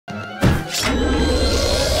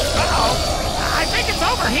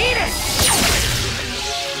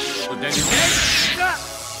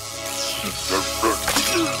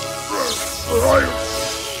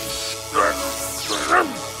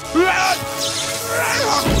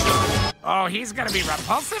Oh, he's gonna be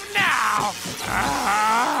repulsive now.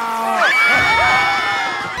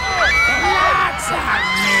 Lots of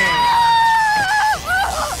me.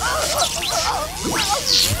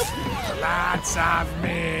 Lots of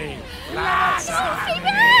me. Lots of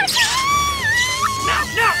me. No,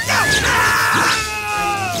 no, no!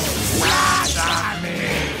 Lots of me.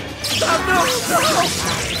 No, no, no!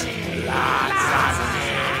 Lots of me.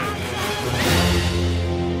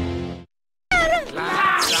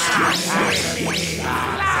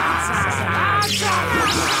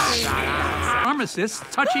 Pharmacists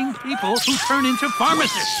touching people who turn into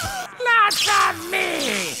pharmacists. Lots of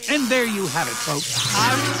me! And there you have it, folks.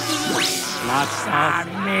 Lots of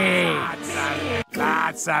me.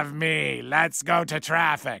 Lots of me. Let's go to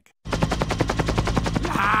traffic.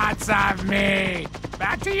 Lots of me.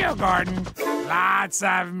 Back to you, Gordon. Lots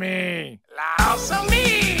of me. Lots of me.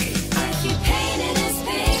 If you painted this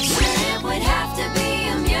picture, it would have to be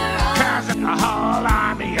a mural. 'Cause it's a whole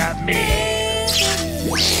army of me.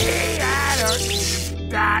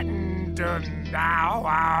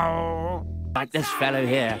 Like this fellow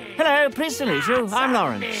here. Hello, pleased to meet you. I'm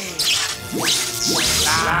Lawrence.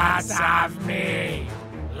 Lots of me.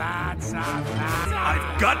 Lots of me.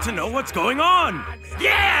 I've got to know what's going on.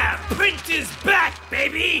 Yeah! Print is back,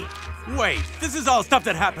 baby! Wait, this is all stuff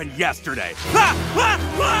that happened yesterday.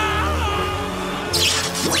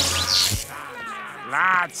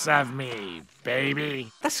 Lots of me,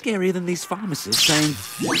 baby. That's scarier than these pharmacists saying,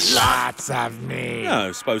 Lots of me. no,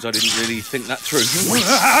 I suppose I didn't really think that through.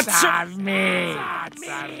 Lots of me. Lots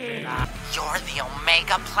of me. You're the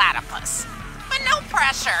Omega Platypus. But no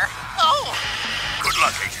pressure. Oh. Good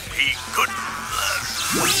luck, Agent P. Good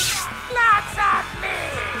Lots of me.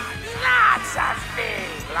 Lots of me.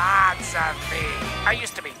 Lots of me. I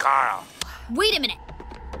used to be Karl. Wait a minute.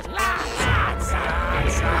 Lots of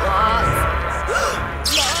me. Lots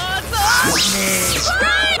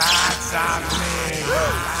Lots of me.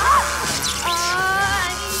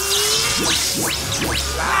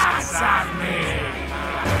 Lots of me.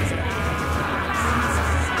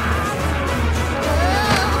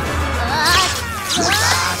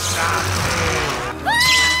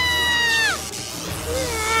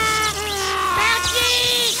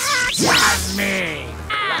 Me.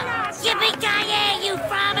 Yippee-ki-yay, you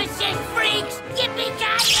pharmacist freaks!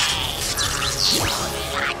 Yippee-ki-yay!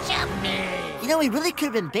 Gotcha me! You know, he really could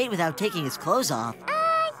have been bait without taking his clothes off.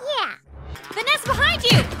 Yeah. Vanessa, behind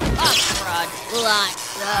you! Oh, crud.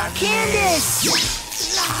 Lots of Candace!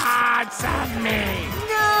 Lots of me.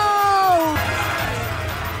 No!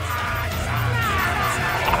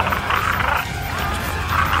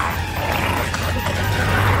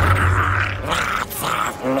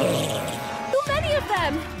 Too many of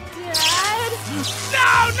them! Dad?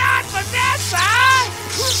 No, not Vanessa!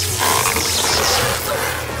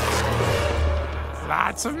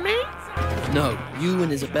 Lots of me? No, you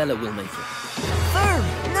and Isabella will make it. Ferb,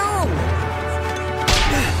 no!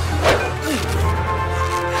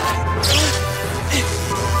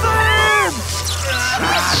 Ferb!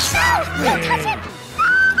 Lots of me.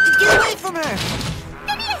 Get away from her!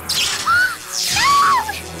 No!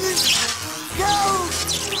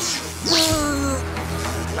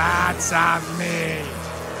 Lots of me.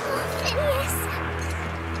 Phineas.